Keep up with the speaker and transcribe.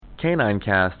Canine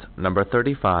Cast number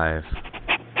 35.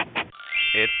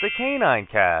 It's the Canine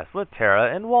Cast with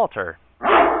Tara and Walter.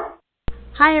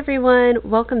 Hi everyone,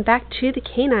 welcome back to the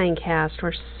Canine Cast.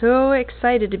 We're so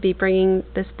excited to be bringing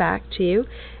this back to you,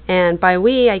 and by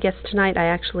we, I guess tonight I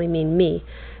actually mean me,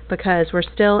 because we're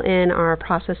still in our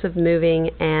process of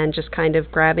moving and just kind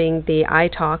of grabbing the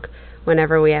iTalk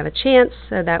whenever we have a chance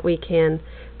so that we can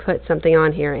put something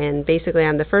on here. And basically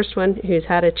I'm the first one who's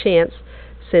had a chance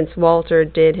since Walter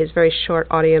did his very short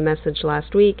audio message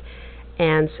last week,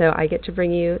 and so I get to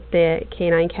bring you the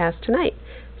Canine Cast tonight.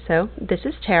 So this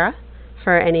is Tara,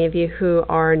 for any of you who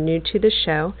are new to the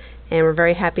show, and we're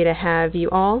very happy to have you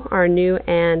all, our new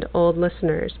and old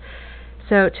listeners.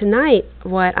 So tonight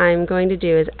what I'm going to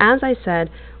do is, as I said,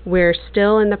 we're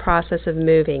still in the process of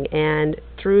moving, and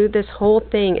through this whole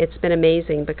thing it's been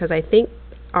amazing because I think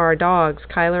our dogs,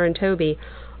 Kyler and Toby,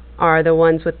 are the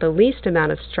ones with the least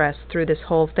amount of stress through this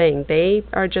whole thing. They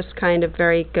are just kind of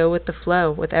very go with the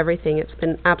flow with everything. It's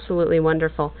been absolutely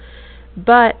wonderful.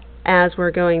 But as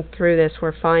we're going through this,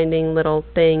 we're finding little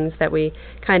things that we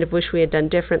kind of wish we had done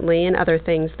differently, and other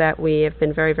things that we have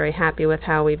been very, very happy with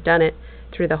how we've done it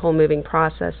through the whole moving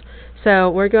process.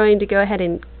 So we're going to go ahead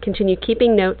and continue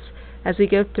keeping notes as we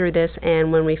go through this,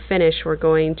 and when we finish we're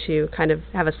going to kind of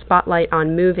have a spotlight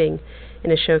on moving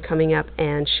in a show coming up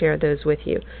and share those with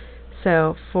you.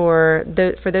 So for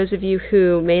those of you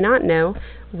who may not know,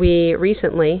 we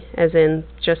recently, as in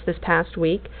just this past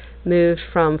week, moved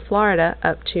from Florida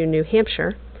up to New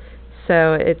Hampshire.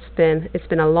 So it's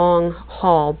been a long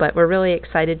haul, but we're really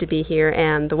excited to be here,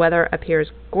 and the weather up here is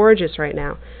gorgeous right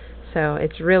now. So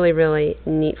it's really, really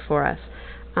neat for us.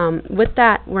 With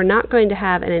that, we're not going to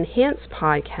have an enhanced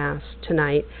podcast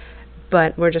tonight,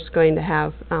 but we're just going to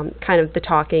have kind of the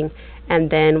talking, and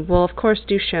then we'll of course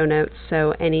do show notes,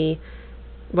 so any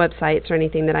websites or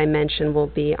anything that I mention will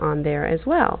be on there as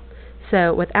well.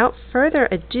 So without further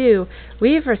ado,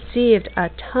 we've received a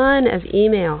ton of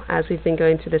email as we've been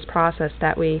going through this process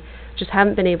that we just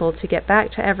haven't been able to get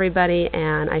back to everybody,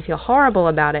 and I feel horrible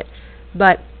about it.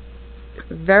 But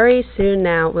very soon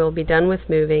now we'll be done with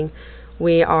moving.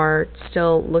 We are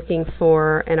still looking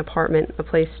for an apartment, a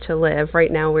place to live.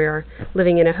 Right now we're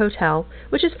living in a hotel,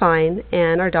 which is fine,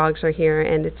 and our dogs are here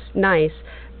and it's nice.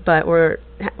 But we're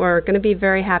going to be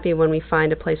very happy when we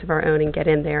find a place of our own and get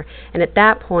in there. And at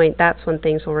that point, that's when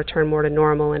things will return more to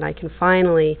normal, and I can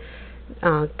finally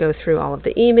go through all of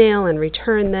the email and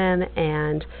return them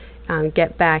and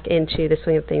get back into the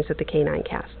swing of things with the Canine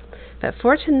Cast. But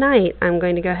for tonight, I'm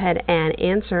going to go ahead and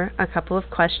answer a couple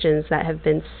of questions that have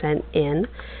been sent in.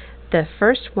 The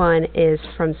first one is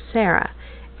from Sarah,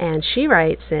 and she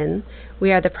writes in,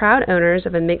 "We are the proud owners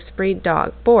of a mixed breed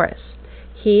dog, Boris.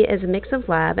 He is a mix of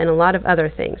lab and a lot of other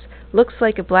things. Looks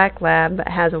like a black lab but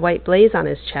has a white blaze on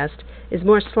his chest, is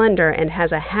more slender, and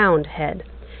has a hound head.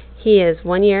 He is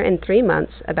 1 year and 3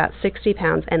 months, about 60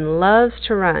 pounds, and loves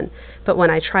to run, but when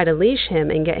I try to leash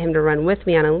him and get him to run with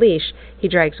me on a leash, he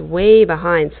drags way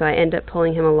behind, so I end up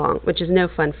pulling him along, which is no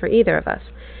fun for either of us.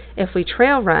 If we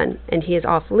trail run and he is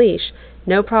off leash,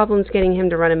 no problems getting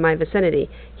him to run in my vicinity.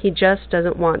 He just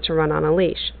doesn't want to run on a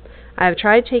leash. I have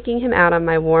tried taking him out on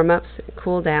my warm-ups and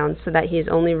cool down so that he is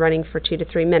only running for 2 to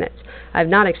 3 minutes. I have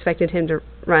not expected him to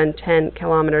run 10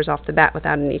 kilometers off the bat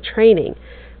without any training,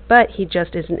 but he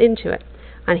just isn't into it.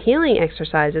 On healing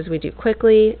exercises, we do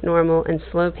quickly, normal, and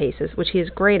slow paces, which he is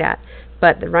great at,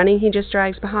 but the running he just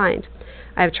drags behind.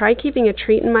 I have tried keeping a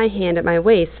treat in my hand at my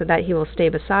waist so that he will stay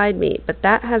beside me, but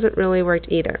that hasn't really worked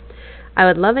either. I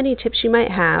would love any tips you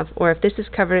might have, or if this is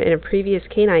covered in a previous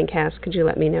Canine Cast, could you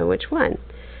let me know which one?"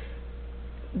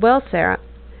 Well, Sarah,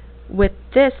 with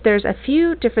this, there's a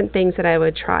few different things that I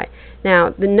would try. Now,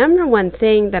 the number one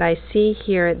thing that I see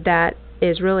here that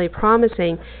is really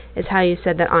promising is how you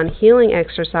said that on healing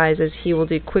exercises, he will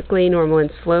do quickly, normal,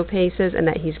 and slow paces, and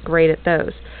that he's great at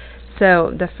those.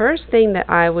 So the first thing that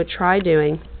I would try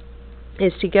doing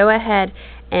is to go ahead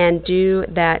and do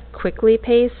that quickly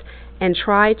pace and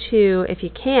try to, if you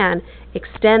can,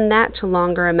 extend that to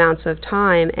longer amounts of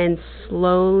time and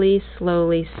slowly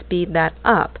speed that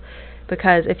up.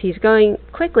 Because if he's going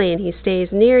quickly and he stays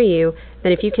near you,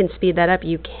 then if you can speed that up,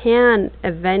 you can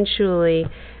eventually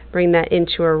bring that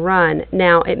into a run.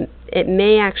 Now, it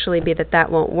may actually be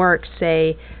that won't work.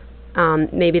 Say,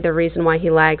 maybe the reason why he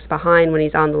lags behind when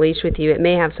he's on the leash with you, it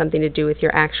may have something to do with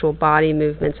your actual body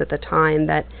movements at the time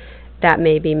that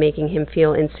may be making him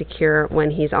feel insecure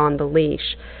when he's on the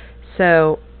leash.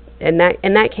 So in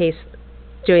that case,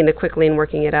 doing the quickly and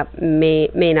working it up may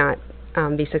not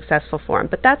be successful for him.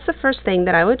 But that's the first thing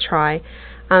that I would try.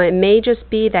 It may just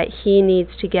be that he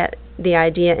needs to get the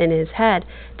idea in his head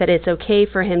that it's okay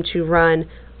for him to run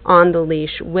on the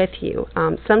leash with you.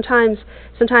 Sometimes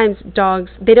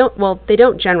dogs, they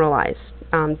don't generalize.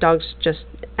 Dogs just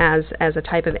as a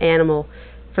type of animal,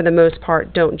 for the most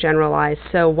part, don't generalize.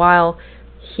 So while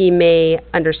he may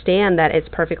understand that it's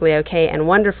perfectly okay and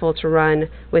wonderful to run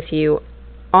with you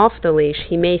off the leash,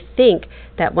 he may think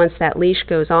that once that leash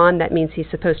goes on, that means he's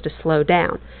supposed to slow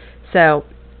down. So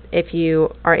if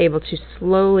you are able to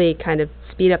slowly kind of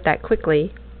speed up that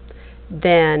quickly,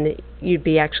 then you'd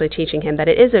be actually teaching him that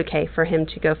it is okay for him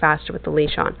to go faster with the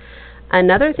leash on.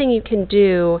 Another thing you can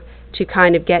do to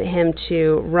kind of get him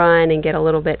to run and get a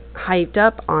little bit hyped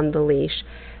up on the leash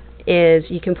is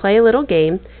you can play a little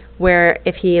game where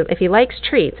if he likes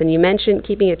treats, and you mentioned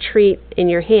keeping a treat in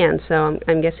your hand, so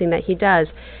I'm guessing that he does,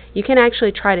 you can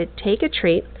actually try to take a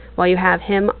treat while you have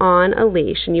him on a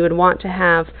leash, and you would want to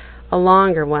have a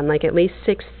longer one, like at least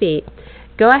 6 feet.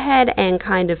 Go ahead and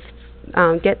kind of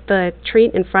get the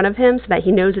treat in front of him so that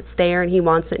he knows it's there and he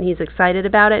wants it and he's excited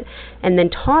about it, and then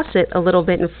toss it a little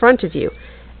bit in front of you.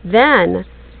 Then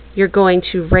you're going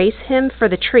to race him for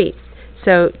the treat.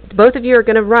 So both of you are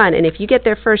going to run, and if you get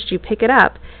there first, you pick it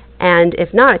up, and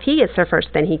if not, if he gets there first,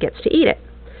 then he gets to eat it.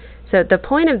 So the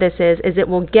point of this is it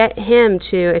will get him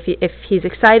to, if he's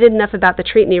excited enough about the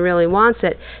treat and he really wants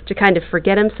it, to kind of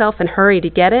forget himself and hurry to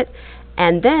get it,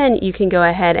 and then you can go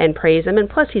ahead and praise him, and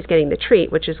plus he's getting the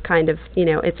treat, which is kind of,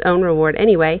 its own reward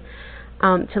anyway,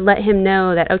 to let him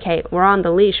know that, okay, we're on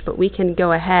the leash, but we can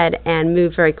go ahead and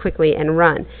move very quickly and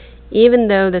run. Even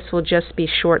though this will just be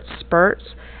short spurts,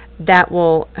 that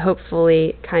will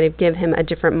hopefully kind of give him a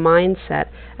different mindset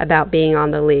about being on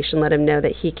the leash and let him know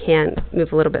that he can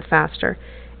move a little bit faster.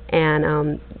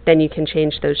 And then you can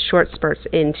change those short spurts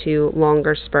into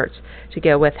longer spurts to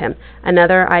go with him.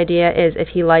 Another idea is if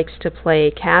he likes to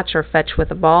play catch or fetch with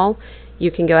a ball,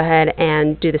 you can go ahead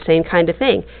and do the same kind of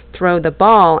thing. Throw the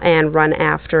ball and run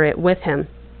after it with him.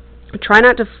 Try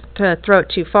not to throw it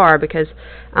too far, because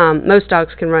most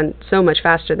dogs can run so much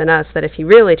faster than us that if he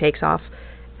really takes off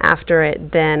after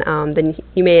it, then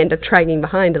you may end up dragging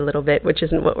behind a little bit, which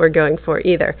isn't what we're going for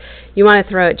either. You want to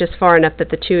throw it just far enough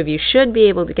that the two of you should be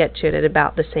able to get to it at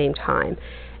about the same time.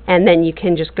 And then you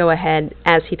can just go ahead,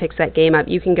 as he picks that game up,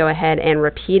 you can go ahead and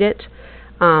repeat it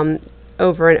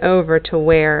over and over to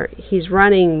where he's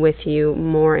running with you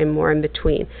more and more in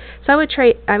between. So I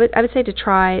would say to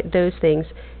try those things,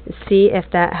 see if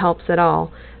that helps at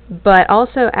all. But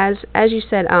also, as you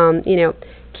said,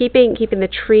 keeping the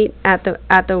treat at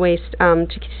the waist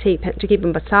to keep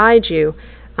him beside you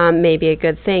may be a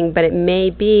good thing, but it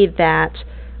may be that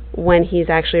when he's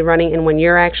actually running and when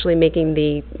you're actually making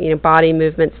the body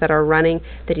movements that are running,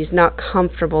 that he's not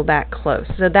comfortable that close.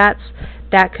 So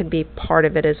that could be part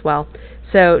of it as well.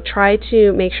 So try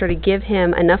to make sure to give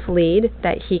him enough lead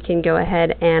that he can go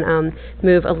ahead and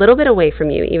move a little bit away from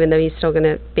you, even though he's still going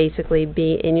to basically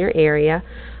be in your area.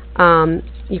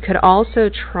 You could also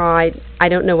try, I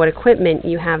don't know what equipment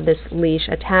you have this leash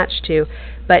attached to,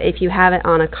 but if you have it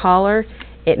on a collar,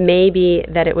 it may be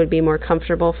that it would be more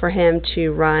comfortable for him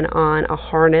to run on a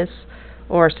harness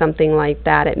or something like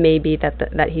that. It may be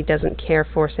that he doesn't care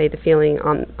for, say, the feeling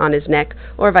on his neck,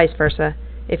 or vice versa.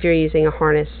 If you're using a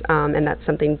harness and that's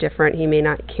something different, he may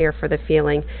not care for the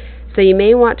feeling. So you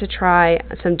may want to try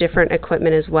some different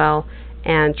equipment as well,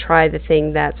 and try the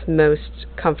thing that's most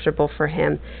comfortable for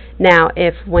him. Now,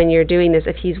 if when you're doing this,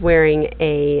 if he's wearing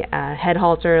a head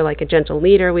halter, like a gentle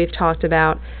leader we've talked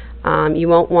about, you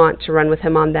won't want to run with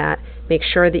him on that. Make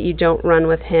sure that you don't run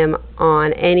with him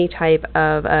on any type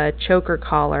of a choker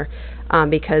collar,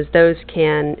 because those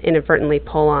can inadvertently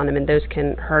pull on him, and those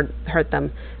can hurt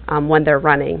them when they're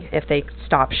running if they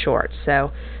stop short.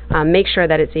 So make sure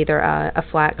that it's either a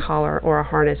flat collar or a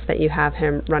harness that you have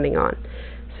him running on.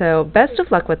 So best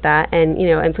of luck with that,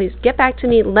 and please get back to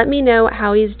me. Let me know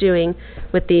how he's doing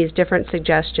with these different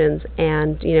suggestions,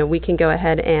 and we can go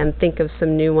ahead and think of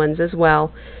some new ones as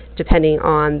well, depending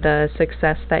on the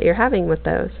success that you're having with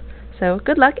those. So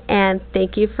good luck, and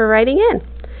thank you for writing in.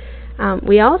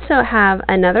 We also have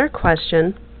another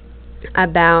question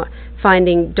about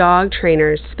finding dog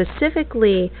trainers,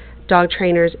 specifically dog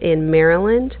trainers in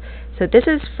Maryland. So this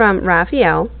is from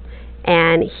Raphael,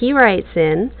 and he writes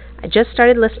in, I just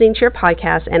started listening to your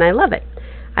podcast, and I love it.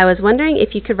 I was wondering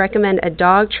if you could recommend a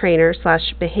dog trainer /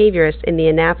 behaviorist in the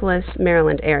Annapolis,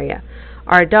 Maryland area.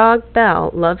 Our dog,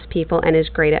 Belle, loves people and is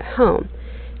great at home.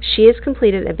 She has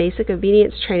completed a basic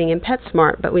obedience training in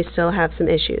PetSmart, but we still have some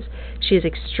issues. She is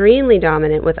extremely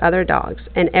dominant with other dogs,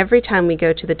 and every time we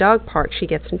go to the dog park, she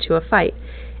gets into a fight.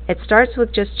 It starts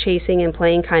with just chasing and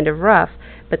playing kind of rough,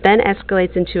 but then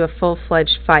escalates into a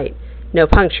full-fledged fight. No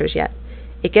punctures yet.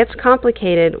 It gets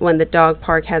complicated when the dog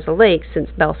park has a lake since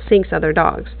Belle sinks other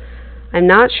dogs. I'm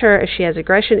not sure if she has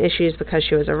aggression issues because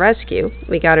she was a rescue.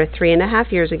 We got her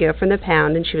 3.5 years ago from the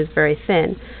pound and she was very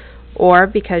thin, or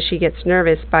because she gets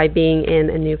nervous by being in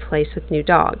a new place with new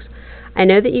dogs. I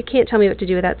know that you can't tell me what to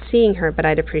do without seeing her, but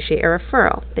I'd appreciate a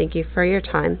referral. Thank you for your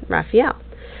time, Raphael.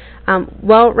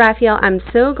 Well, Raphael, I'm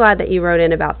so glad that you wrote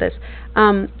in about this.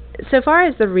 So far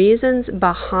as the reasons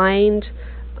behind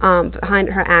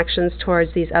her actions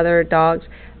towards these other dogs,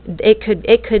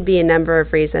 it could be a number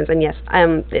of reasons. And yes,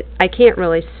 I can't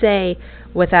really say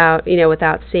without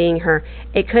seeing her.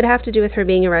 It could have to do with her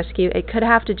being a rescue. It could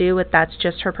have to do with that's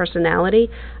just her personality.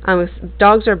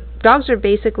 Dogs are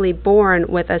basically born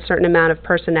with a certain amount of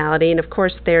personality, and of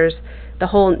course there's the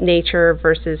whole nature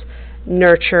versus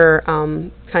nurture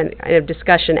kind of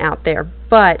discussion out there.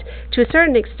 But to a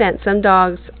certain extent, some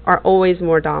dogs are always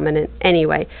more dominant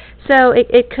anyway. So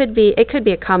it could be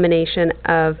a combination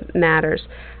of matters.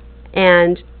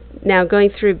 And now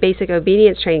going through basic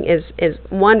obedience training is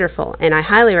wonderful, and I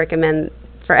highly recommend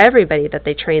for everybody that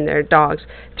they train their dogs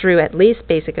through at least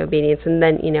basic obedience, and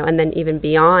then even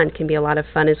beyond can be a lot of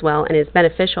fun as well, and is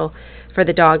beneficial for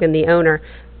the dog and the owner.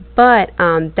 But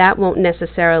that won't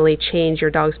necessarily change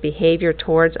your dog's behavior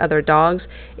towards other dogs.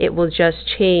 It will just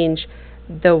change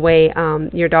the way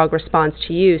your dog responds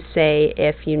to you. Say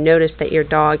if you notice that your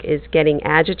dog is getting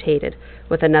agitated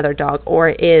with another dog or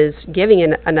is giving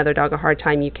another dog a hard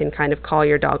time, you can kind of call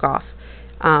your dog off.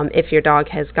 If your dog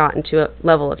has gotten to a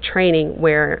level of training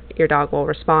where your dog will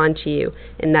respond to you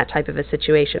in that type of a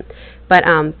situation. But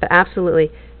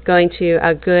absolutely, going to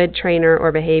a good trainer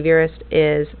or behaviorist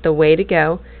is the way to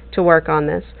go to work on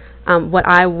this. What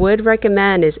I would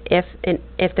recommend is if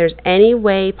there's any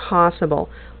way possible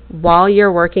while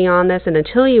you're working on this and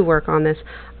until you work on this,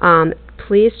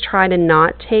 please try to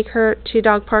not take her to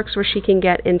dog parks where she can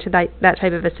get into that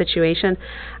type of a situation.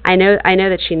 I know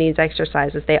that she needs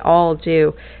exercises. They all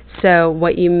do. So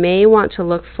what you may want to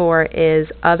look for is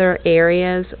other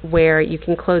areas where you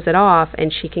can close it off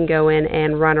and she can go in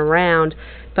and run around,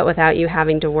 but without you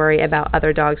having to worry about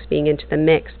other dogs being into the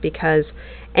mix. Because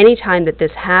anytime that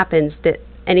this happens, that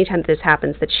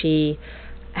she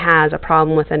has a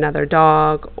problem with another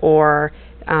dog, or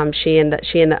she and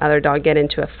the other dog get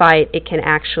into a fight, it can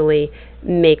actually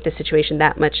make the situation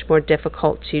that much more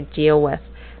difficult to deal with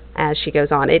as she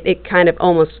goes on. It kind of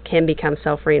almost can become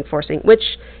self-reinforcing,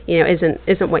 which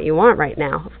isn't what you want right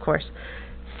now, of course.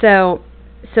 So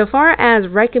far as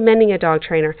recommending a dog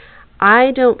trainer,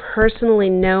 I don't personally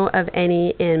know of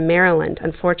any in Maryland,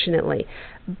 unfortunately.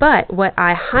 But what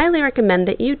I highly recommend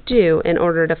that you do in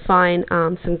order to find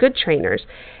some good trainers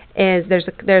is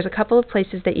there's a couple of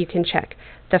places that you can check.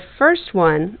 The first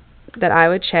one that I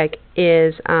would check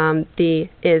is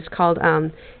called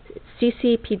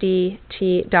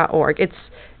ccpdt.org.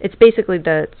 It's basically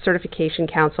the Certification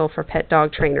Council for Pet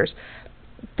Dog Trainers.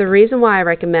 The reason why I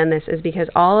recommend this is because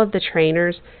all of the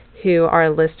trainers who are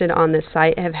listed on this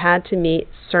site have had to meet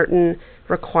certain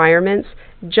requirements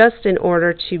just in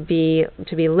order to be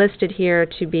listed here,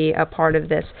 to be a part of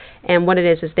this. And what it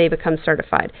is they become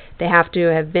certified. They have to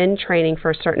have been training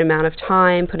for a certain amount of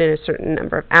time, put in a certain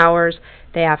number of hours.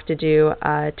 They have to do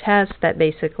a test that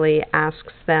basically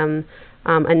asks them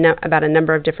about a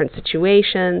number of different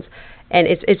situations, and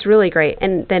it's really great.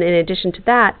 And then in addition to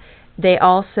that, they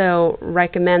also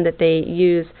recommend that they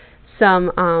use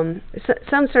some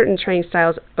certain training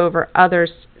styles over others,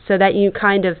 so that you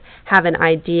kind of have an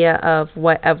idea of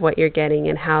what you're getting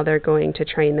and how they're going to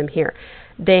train them here.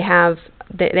 They have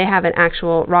an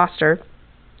actual roster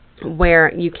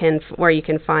where you can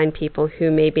find people who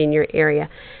may be in your area.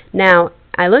 Now,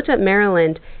 I looked at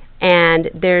Maryland, and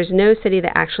there's no city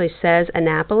that actually says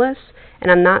Annapolis,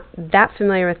 and I'm not that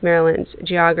familiar with Maryland's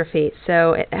geography.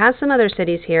 So it has some other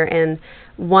cities here, and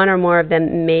one or more of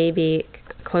them may be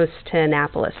close to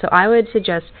Annapolis. So I would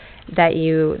suggest that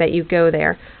you go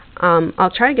there. I'll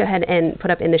try to go ahead and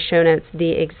put up in the show notes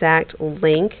the exact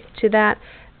link to that.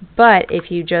 But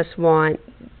if you just want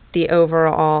the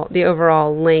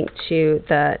overall link to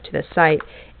the site,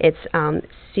 it's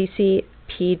ccpdt.org.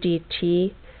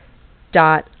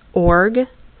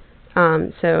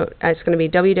 So it's going to be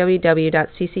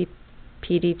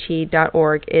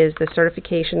www.ccpdt.org is the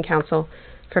Certification Council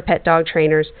for Pet Dog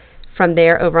Trainers. From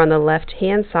there, over on the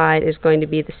left-hand side is going to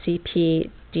be the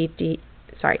CPDT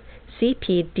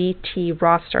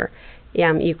roster.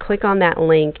 You click on that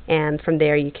link, and from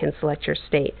there you can select your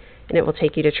state, and it will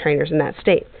take you to trainers in that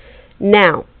state.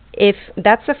 Now, if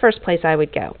that's the first place I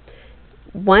would go.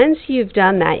 Once you've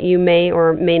done that, you may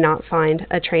or may not find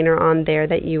a trainer on there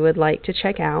that you would like to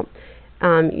check out.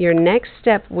 Your next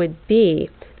step would be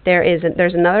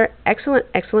there's another excellent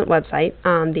website,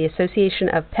 the Association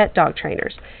of Pet Dog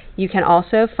Trainers. You can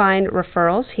also find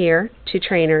referrals here to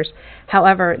trainers.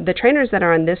 However, the trainers that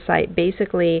are on this site,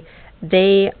 basically,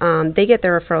 they get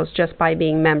their referrals just by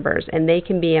being members, and they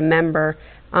can be a member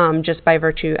just by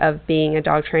virtue of being a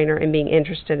dog trainer and being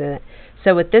interested in it.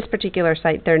 So with this particular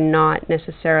site, they're not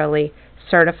necessarily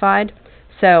certified.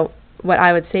 So what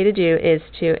I would say to do is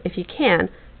to, if you can,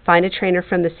 find a trainer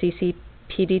from the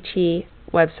CCPDT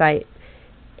website.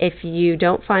 If you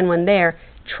don't find one there,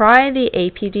 try the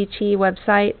APDT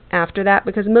website after that,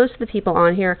 because most of the people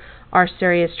on here are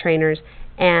serious trainers,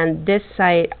 and this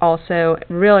site also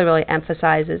really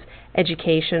emphasizes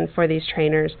education for these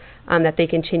trainers, that they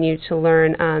continue to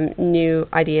learn new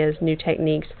ideas, new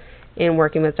techniques in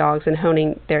working with dogs and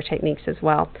honing their techniques as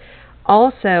well.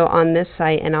 Also on this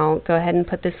site, and I'll go ahead and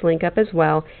put this link up as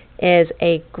well, is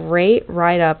a great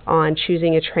write-up on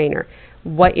choosing a trainer,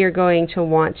 what you're going to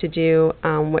want to do,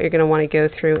 what you're going to want to go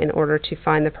through in order to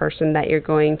find the person that you're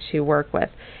going to work with.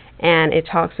 And it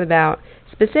talks about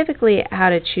specifically how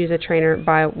to choose a trainer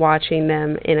by watching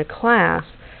them in a class,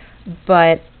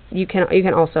 but you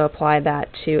can also apply that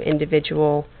to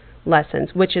individual lessons,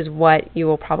 which is what you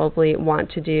will probably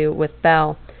want to do with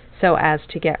Belle, so as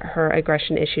to get her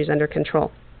aggression issues under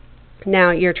control.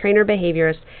 Now, your trainer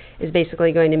behaviorist is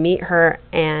basically going to meet her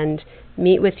and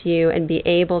meet with you and be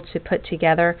able to put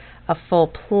together a full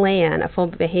plan, a full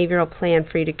behavioral plan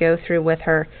for you to go through with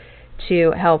her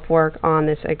to help work on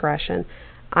this aggression.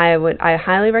 I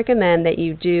highly recommend that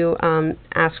you do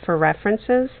ask for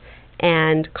references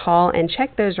and call and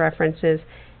check those references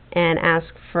and ask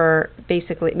for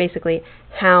basically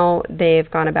how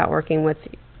they've gone about working with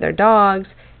their dogs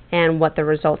and what the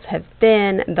results have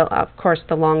been. Of course,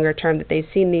 the longer term that they've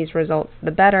seen these results,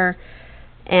 the better.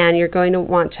 And you're going to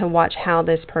want to watch how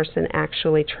this person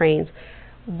actually trains.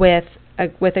 With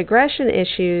aggression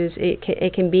issues,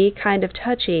 it can be kind of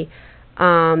touchy,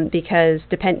 because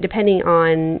depending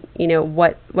on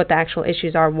what the actual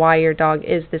issues are, why your dog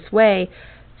is this way,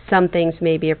 some things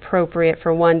may be appropriate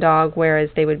for one dog,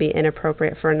 whereas they would be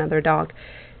inappropriate for another dog.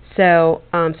 So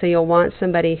you'll want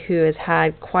somebody who has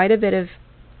had quite a bit of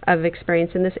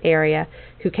experience in this area,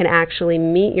 who can actually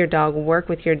meet your dog, work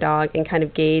with your dog, and kind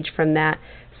of gauge from that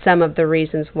some of the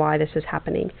reasons why this is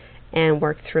happening and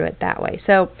work through it that way.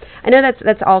 So I know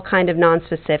that's all kind of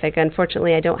non-specific.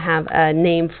 Unfortunately, I don't have a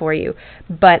name for you,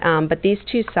 but these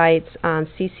two sites,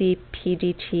 ccpdt.org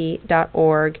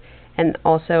and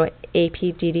also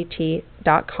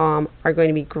apddt.com, are going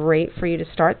to be great for you to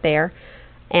start there.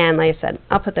 And like I said,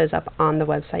 I'll put those up on the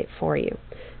website for you.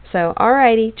 So,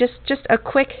 alrighty, just a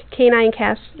quick Canine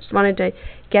Cast. Just wanted to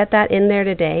get that in there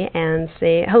today and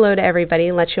say hello to everybody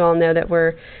and let you all know that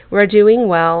we're doing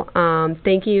well.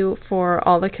 Thank you for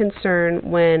all the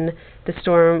concern when the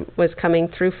storm was coming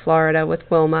through Florida with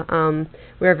Wilma.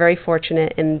 We were very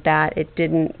fortunate in that it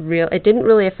didn't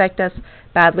really affect us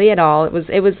badly at all.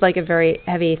 It was like a very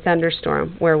heavy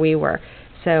thunderstorm where we were.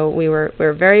 So we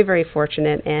were very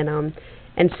fortunate, and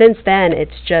since then,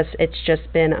 it's just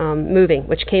been moving,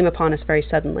 which came upon us very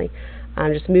suddenly.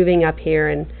 Just moving up here,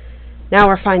 and now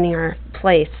we're finding our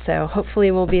place. So hopefully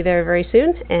we'll be there very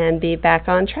soon and be back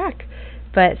on track.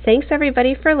 But thanks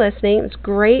everybody for listening. It's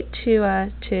great to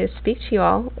speak to you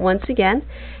all once again.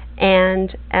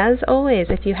 And as always,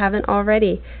 if you haven't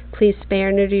already, please spay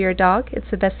or neuter your dog.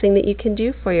 It's the best thing that you can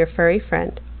do for your furry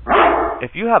friend.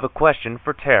 If you have a question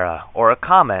for Tara or a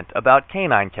comment about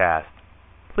Canine Cast,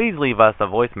 please leave us a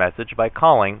voice message by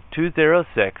calling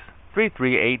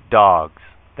 206-338-DOGS.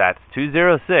 That's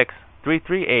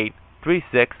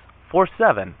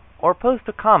 206-338-3647. Or post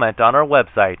a comment on our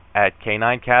website at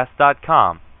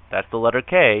caninecast.com. That's the letter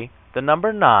K, the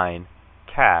number 9,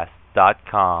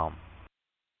 cast.com.